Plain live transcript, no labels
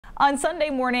On Sunday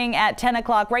morning at 10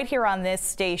 o'clock, right here on this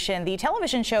station, the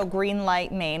television show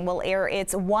Greenlight Maine will air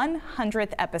its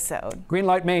 100th episode.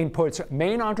 Greenlight Maine puts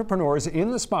Maine entrepreneurs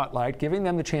in the spotlight, giving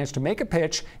them the chance to make a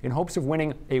pitch in hopes of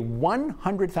winning a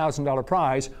 $100,000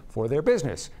 prize for their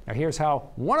business. Now here's how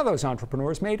one of those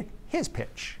entrepreneurs made his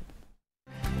pitch.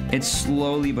 It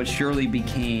slowly but surely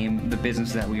became the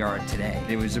business that we are today.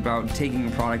 It was about taking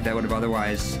a product that would have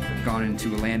otherwise gone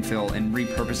into a landfill and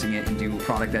repurposing it into a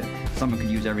product that someone could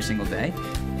use every single day.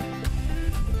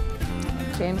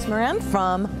 James Moran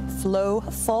from Flow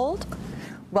Fold.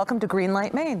 Welcome to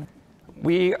Greenlight Maine.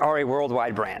 We are a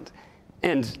worldwide brand,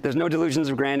 and there's no delusions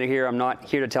of grandeur here. I'm not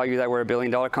here to tell you that we're a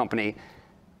billion-dollar company,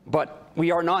 but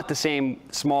we are not the same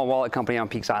small wallet company on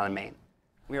Peaks Island, Maine.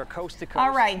 We are coast to coast.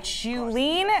 All right,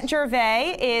 Julene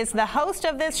Gervais is the host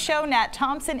of this show. Nat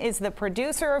Thompson is the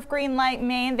producer of Greenlight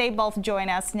Maine. They both join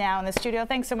us now in the studio.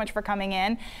 Thanks so much for coming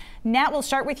in. Nat, we'll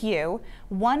start with you.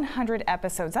 100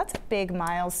 episodes, that's a big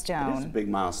milestone. It is a big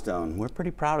milestone. We're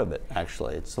pretty proud of it,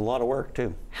 actually. It's a lot of work,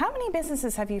 too. How many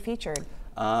businesses have you featured?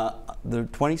 There are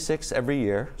 26 every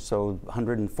year, so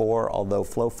 104, although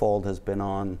Flow Fold has been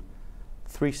on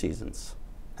 3 seasons.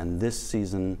 And this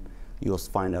season, you'll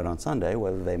find out on Sunday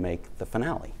whether they make the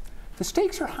finale. The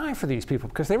stakes are high for these people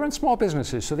because they run small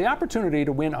businesses, so the opportunity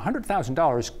to win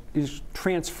 $100,000 is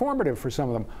transformative for some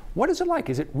of them. What is it like?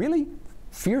 Is it really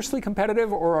fiercely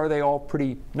competitive, or are they all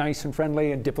pretty nice and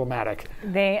friendly and diplomatic?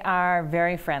 They are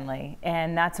very friendly,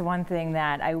 and that's one thing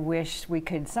that I wish we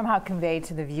could somehow convey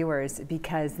to the viewers,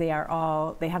 because they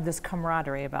have this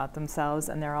camaraderie about themselves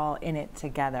and they're all in it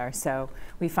together. So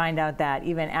we find out that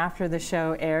even after the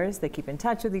show airs, they keep in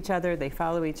touch with each other, they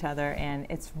follow each other, and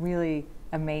it's really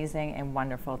amazing and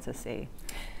wonderful to see.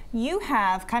 You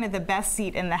have kind of the best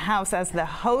seat in the house as the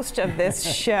host of this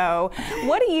show.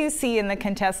 What do you see in the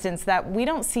contestants that we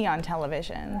don't see on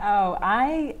television? Oh,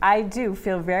 I do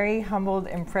feel very humbled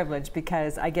and privileged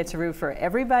because I get to root for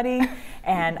everybody,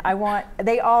 and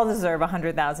they all deserve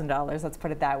 $100,000, let's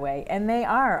put it that way. And they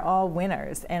are all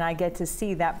winners, and I get to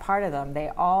see that part of them. They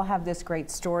all have this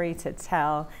great story to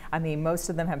tell. I mean, most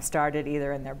of them have started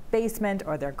either in their basement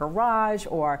or their garage,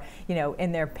 or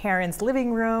in their parents'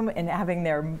 living room, and having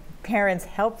their parents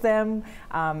help them,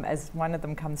 as one of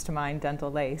them comes to mind,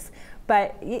 Dental Lace.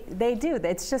 But they do.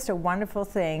 It's just a wonderful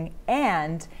thing.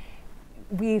 And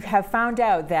we have found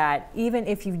out that even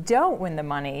if you don't win the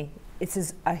money,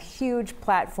 it's a huge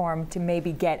platform to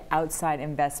maybe get outside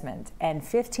investment. And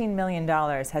 $15 million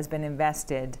has been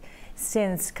invested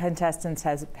since contestants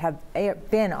have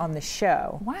been on the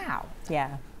show. Wow.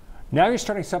 Yeah. Now you're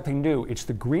starting something new. It's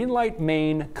the Greenlight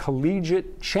Maine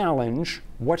Collegiate Challenge.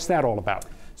 What's that all about?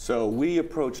 So we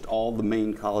approached all the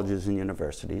Maine colleges and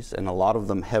universities, and a lot of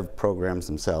them have programs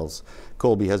themselves.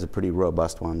 Colby has a pretty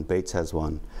robust one, Bates has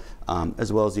one,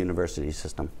 as well as the university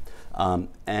system.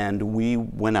 And we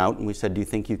went out and we said, do you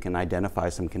think you can identify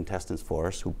some contestants for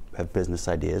us who have business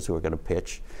ideas, who are going to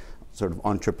pitch sort of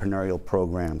entrepreneurial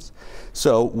programs?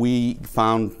 So we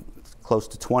found close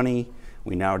to 20.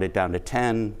 We narrowed it down to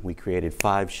 10. We created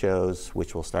 5 shows,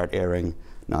 which will start airing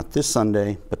not this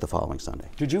Sunday, but the following Sunday.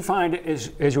 Did you find,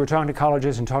 as you were talking to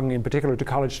colleges and talking in particular to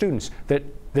college students, that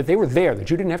they were there, that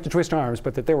you didn't have to twist arms,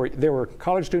 but that there were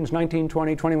college students, 19,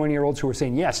 20, 21-year-olds who were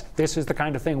saying, yes, this is the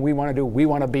kind of thing we want to do. We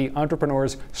want to be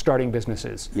entrepreneurs starting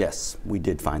businesses. Yes, we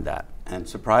did find that. And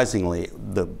surprisingly,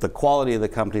 the quality of the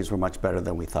companies were much better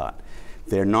than we thought.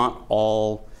 They're not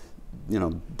all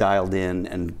dialed in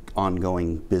and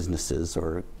ongoing businesses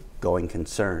or going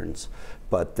concerns,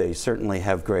 but they certainly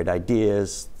have great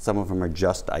ideas. Some of them are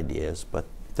just ideas, but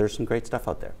there's some great stuff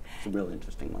out there. Some really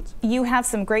interesting ones. You have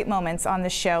some great moments on the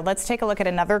show. Let's take a look at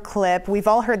another clip. We've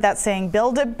all heard that saying,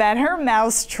 build a better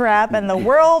mousetrap and the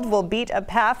world will beat a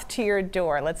path to your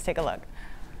door. Let's take a look.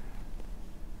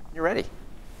 You're ready.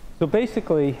 So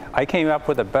basically, I came up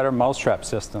with a better mousetrap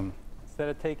system. Instead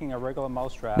of taking a regular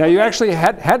mousetrap. Now you actually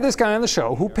had this guy on the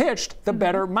show who pitched the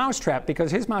better mousetrap,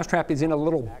 because his mousetrap is in a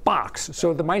little box,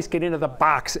 so the mice get into the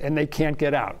box and they can't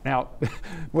get out. Now,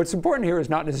 what's important here is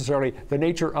not necessarily the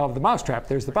nature of the mousetrap,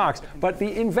 there's the box, but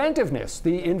the inventiveness,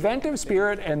 the inventive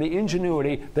spirit and the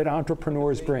ingenuity that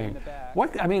entrepreneurs bring.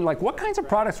 What kinds of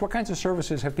products, what kinds of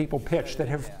services have people pitched that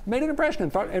have made an impression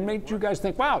and made you guys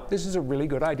think, wow, this is a really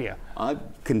good idea? I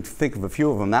can think of a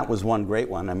few of them. That was one great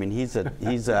one. I mean,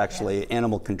 he's actually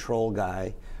animal control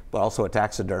guy, but also a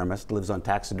taxidermist, lives on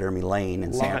Taxidermy Lane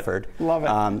in Sanford. Love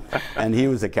it. And he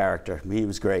was a character. He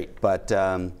was great. But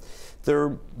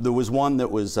there was one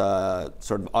that was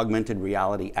sort of augmented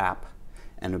reality app,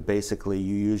 and basically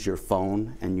you use your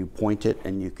phone and you point it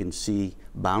and you can see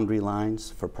boundary lines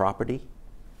for property.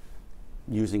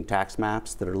 using tax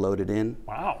maps that are loaded in.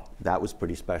 Wow. That was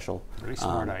pretty special. Really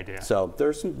smart idea. So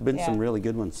there's been some really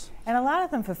good ones. And a lot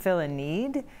of them fulfill a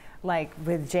need. Like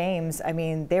with James, I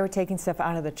mean, they were taking stuff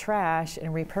out of the trash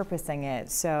and repurposing it.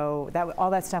 So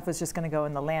all that stuff was just going to go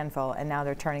in the landfill, and now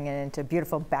they're turning it into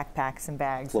beautiful backpacks and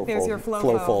bags. There's your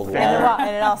flow fold wallet.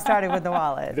 And it all started with the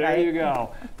wallet. There right? you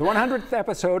go. The 100th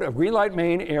episode of Greenlight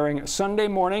Maine airing Sunday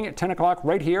morning at 10 o'clock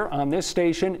right here on this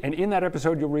station. And in that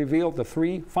episode, you'll reveal the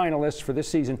 3 finalists for this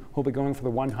season who'll be going for the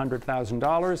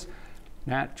 $100,000.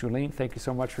 Nat, Julene, thank you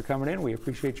so much for coming in. We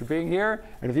appreciate you being here.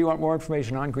 And if you want more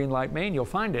information on Greenlight Maine, you'll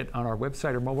find it on our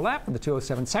website or mobile app in the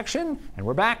 207 section. And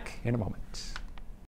we're back in a moment.